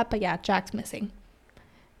about that, but yeah, Jack's missing.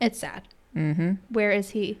 It's sad. Mm-hmm. Where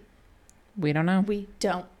is he? We don't know. We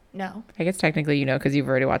don't know. I guess technically you know because you've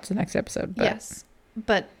already watched the next episode. But. Yes,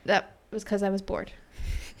 but that was because I was bored.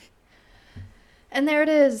 And there it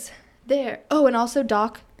is. There. Oh, and also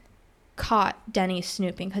Doc caught Denny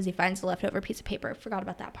snooping because he finds a leftover piece of paper. Forgot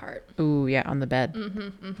about that part. Ooh, yeah, on the bed.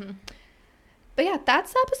 But yeah,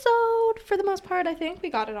 that's the episode for the most part. I think we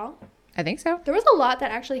got it all. I think so. There was a lot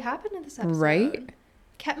that actually happened in this episode. Right?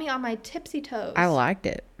 Kept me on my tipsy toes. I liked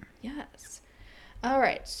it. Yes. All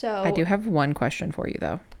right, so... I do have one question for you,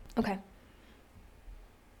 though. Okay.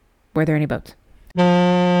 Were there any boats?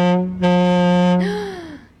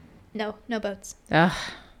 No boats. Ugh.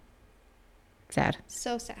 Sad.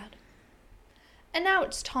 So sad. And now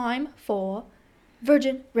it's time for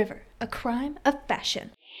Virgin River, a crime of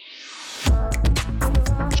fashion.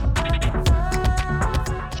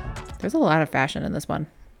 There's a lot of fashion in this one.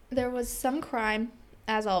 There was some crime,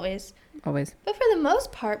 as always. Always. But for the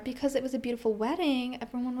most part, because it was a beautiful wedding,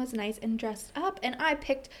 everyone was nice and dressed up. And I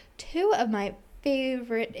picked two of my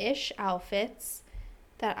favorite-ish outfits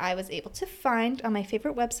that I was able to find on my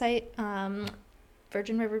favorite website,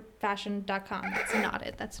 virginriverfashion.com.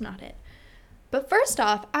 That's not it. But first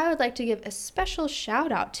off, I would like to give a special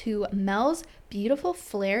shout out to Mel's beautiful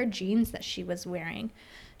flare jeans that she was wearing.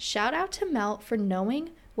 Shout out to Mel for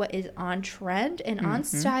knowing what is on trend and on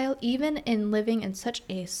style, even in living in such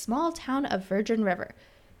a small town of Virgin River.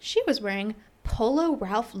 She was wearing Polo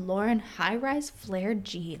Ralph Lauren high-rise flare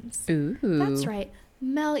jeans. Ooh. That's right.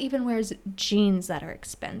 Mel even wears jeans that are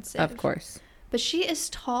expensive. Of course. But she is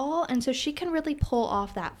tall, and so she can really pull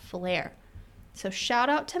off that flare. So shout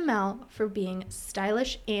out to Mel for being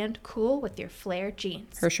stylish and cool with your flare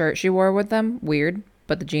jeans. Her shirt she wore with them, weird,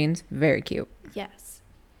 but the jeans, very cute. Yes.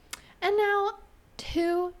 And now,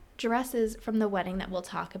 two dresses from the wedding that we'll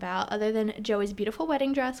talk about, other than Joey's beautiful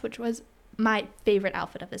wedding dress, which was my favorite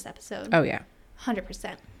outfit of this episode. Oh, yeah.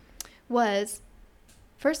 100%. Was,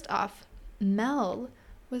 first off, Mel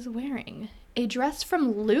was wearing a dress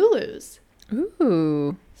from Lulu's.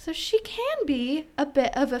 Ooh. So she can be a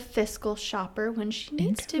bit of a fiscal shopper when she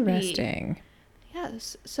needs to be. Interesting.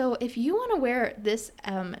 Yes. So if you want to wear this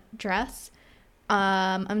dress,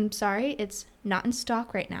 I'm sorry, it's not in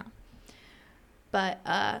stock right now.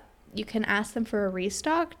 But you can ask them for a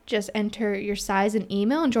restock. Just enter your size and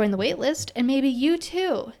email and join the wait list. And maybe you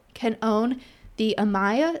too can own the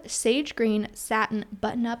Amaya Sage Green Satin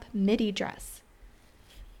Button-Up Midi dress.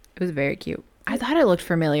 It was very cute. I thought it looked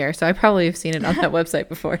familiar, so I probably have seen it on that website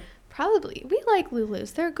before. Probably. We like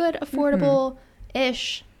Lulu's. They're a good,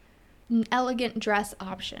 affordable-ish, elegant dress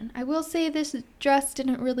option. I will say this dress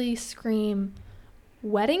didn't really scream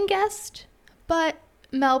wedding guest, but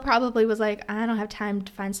Mel probably was like, I don't have time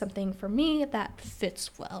to find something for me that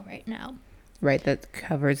fits well right now. Right, that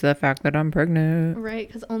covers the fact that I'm pregnant. Right,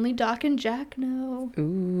 because only Doc and Jack know.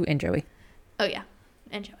 Ooh, and Joey. Oh, yeah,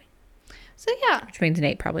 and Joey. So, yeah. Which means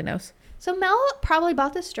Nate probably knows. So, Mel probably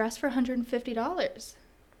bought this dress for $150.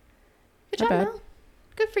 Good job, Mel.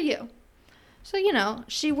 Good for you. So, you know,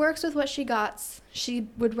 she works with what she got. She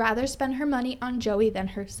would rather spend her money on Joey than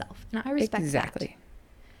herself. And I respect that. Exactly.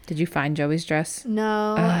 Did you find Joey's dress?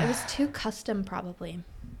 No, it was too custom probably.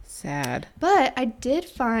 Sad. But I did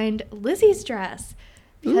find Lizzie's dress.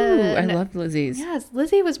 Ooh, I love Lizzie's. Yes,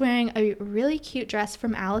 Lizzie was wearing a really cute dress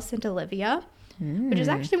from Alice and Olivia, which is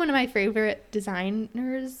actually one of my favorite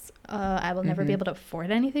designers. I will never be able to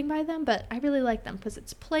afford anything by them, but I really like them because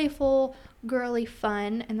it's playful, girly,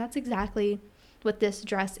 fun, and that's exactly what this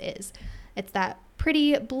dress is. It's that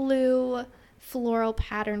pretty blue floral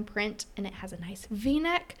pattern print, and it has a nice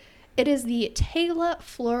v-neck. It is the Taylor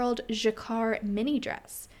Floral Jacquard mini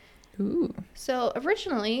dress. Ooh. So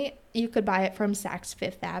originally, you could buy it from Saks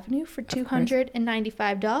Fifth Avenue for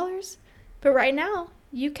 $295, but right now,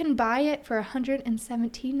 you can buy it for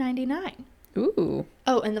 $117.99. Ooh.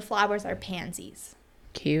 Oh, and the flowers are pansies.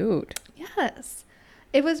 Cute. Yes.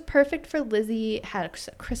 It was perfect for Lizzie. It had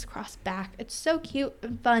a crisscross back. It's so cute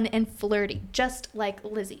and fun and flirty, just like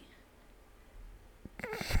Lizzie.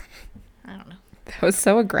 I don't know. That was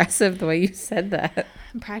so aggressive the way you said that.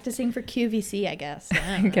 I'm practicing for QVC, I guess.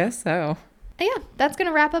 I guess so. And yeah, that's going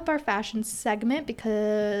to wrap up our fashion segment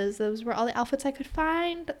because those were all the outfits I could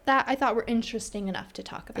find that I thought were interesting enough to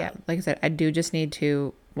talk about. Yeah, like I said, I do just need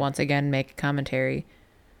to once again make a commentary.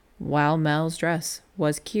 While Mel's dress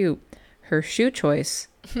was cute, her shoe choice,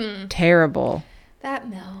 terrible. That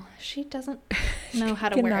Mel, she doesn't know how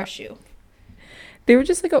to wear a shoe. They were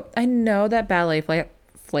just like, I know that ballet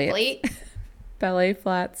ballet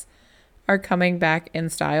flats are coming back in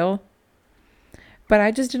style, but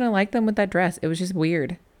I just didn't like them with that dress. It was just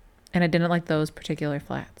weird, and I didn't like those particular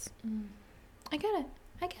flats. I get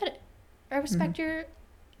it. I respect your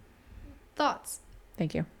thoughts.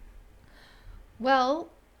 Thank you. Well,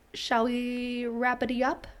 shall we wrap it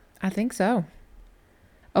up? I think so.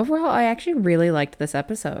 Overall, I actually really liked this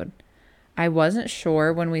episode. I wasn't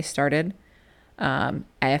sure when we started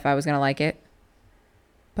if I was going to like it,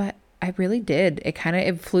 but I really did.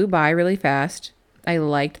 It flew by really fast. I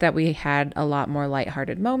liked that we had a lot more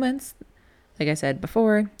lighthearted moments. Like I said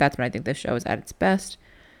before, that's when I think this show is at its best,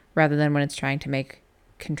 rather than when it's trying to make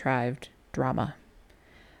contrived drama.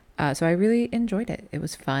 So I really enjoyed it. It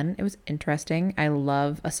was fun. It was interesting. I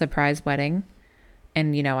love a surprise wedding.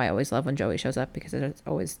 And, I always love when Joey shows up because it's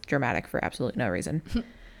always dramatic for absolutely no reason.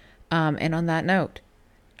 And on that note,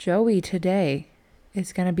 Joey today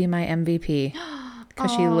is going to be my MVP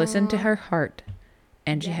because she listened to her heart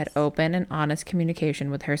and she had open and honest communication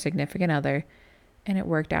with her significant other, and it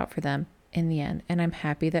worked out for them in the end. And I'm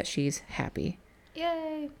happy that she's happy.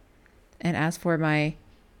 Yay. And as for my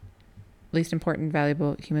least important,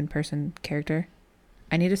 valuable human person character,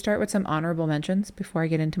 I need to start with some honorable mentions before I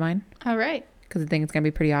get into mine. All right. Because I think it's going to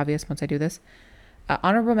be pretty obvious once I do this.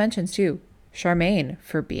 Honorable mentions too. Charmaine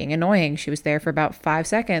for being annoying. She was there for about 5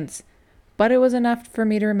 seconds, but it was enough for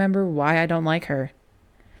me to remember why I don't like her.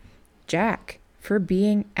 Jack for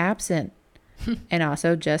being absent and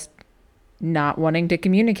also just not wanting to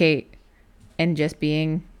communicate and just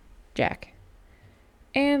being Jack.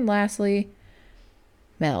 And lastly,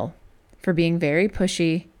 Mel for being very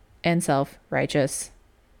pushy and self-righteous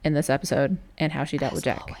in this episode and how she dealt with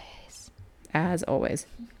Jack. As always.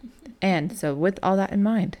 And so with all that in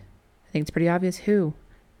mind, I think it's pretty obvious who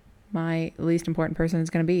my least important person is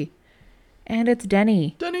going to be. And it's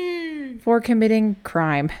Denny. Denny! For committing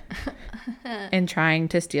crime and trying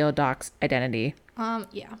to steal Doc's identity.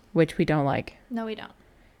 Yeah. Which we don't like. No, we don't.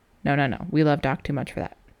 No. We love Doc too much for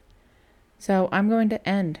that. So I'm going to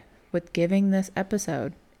end with giving this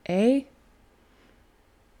episode A-.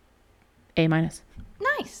 Nice.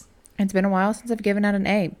 It's been a while since I've given out an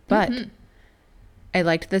A, but I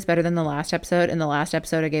liked this better than the last episode. In the last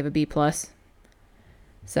episode, I gave a B+.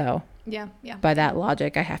 So yeah. By that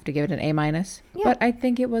logic, I have to give it an A-. Yeah. But I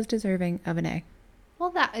think it was deserving of an A. Well,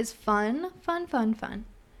 that is fun.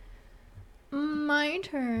 My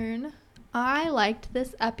turn. I liked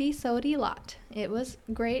this episode a lot. It was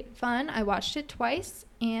great fun. I watched it twice,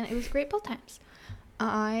 and it was great both times.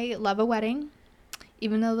 I love a wedding.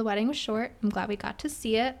 Even though the wedding was short, I'm glad we got to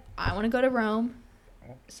see it. I want to go to Rome.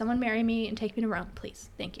 Someone marry me and take me to Rome, please.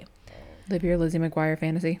 Thank you. Live your Lizzie McGuire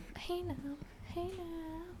fantasy. Hey now.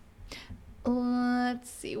 Let's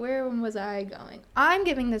see. Where was I going? I'm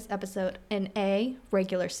giving this episode an A,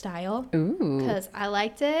 regular style. Ooh. Because I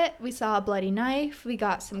liked it. We saw a bloody knife. We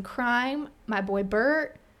got some crime. My boy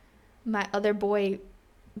Bert. My other boy.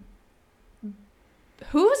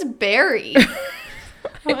 Who's Barry?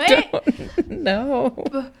 I don't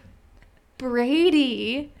know.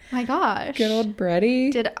 Brady. My gosh. Good old Brady.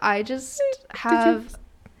 Did I just have...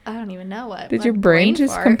 I don't even know what. Did your brain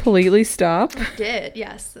just completely stop? It did,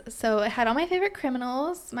 yes. So it had all my favorite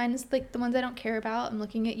criminals. Mine is like the ones I don't care about. I'm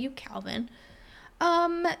looking at you, Calvin.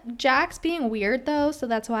 Jack's being weird though, so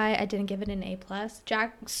that's why I didn't give it an A+.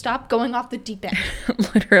 Jack, stop going off the deep end.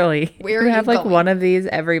 Literally. Where are you have like going? one of these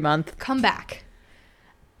every month. Come back.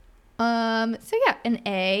 So yeah, an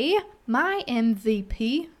A. My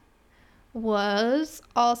MVP was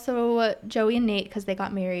also Joey and Nate because they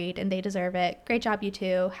got married and they deserve it. Great job, you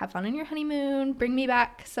two. Have fun on your honeymoon. Bring me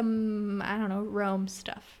back some, I don't know, Rome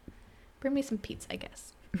stuff. Bring me some pizza, I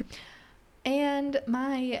guess. And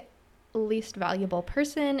my least valuable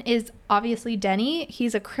person is obviously Denny.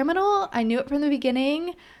 He's a criminal. I knew it from the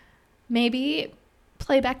beginning. Maybe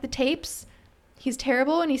play back the tapes. He's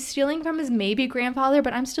terrible and he's stealing from his maybe grandfather,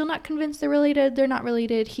 but I'm still not convinced they're related. They're not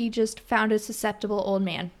related. He just found a susceptible old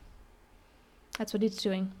man. That's what he's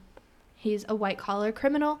doing. He's a white-collar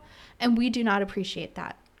criminal, and we do not appreciate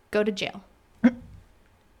that. Go to jail.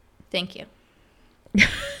 Thank you.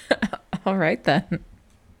 All right, then.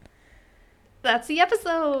 That's the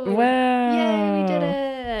episode. Wow. Yay, we did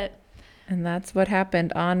it. And that's what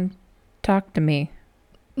happened on Talk to Me.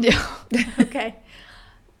 Yeah. Okay.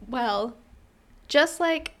 Well, just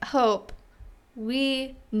like Hope,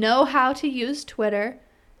 we know how to use Twitter,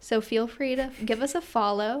 so feel free to give us a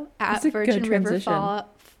follow at That's a good Virgin River transition.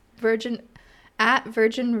 Virgin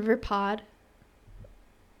River Pod.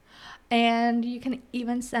 And you can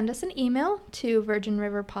even send us an email to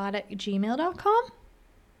virginriverpod@gmail.com.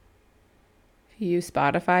 If you use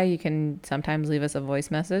Spotify, you can sometimes leave us a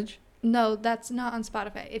voice message. No, that's not on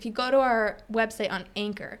Spotify. If you go to our website on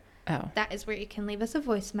Anchor, Oh. that is where you can leave us a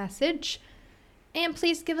voice message. And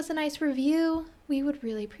please give us a nice review. We would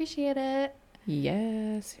really appreciate it.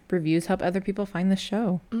 Yes. Reviews help other people find the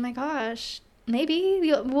show. Oh my gosh. Maybe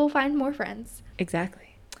we'll find more friends.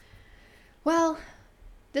 Exactly. Well,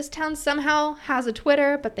 this town somehow has a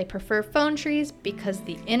Twitter, but they prefer phone trees because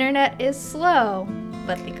the internet is slow.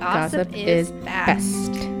 But the gossip is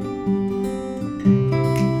best.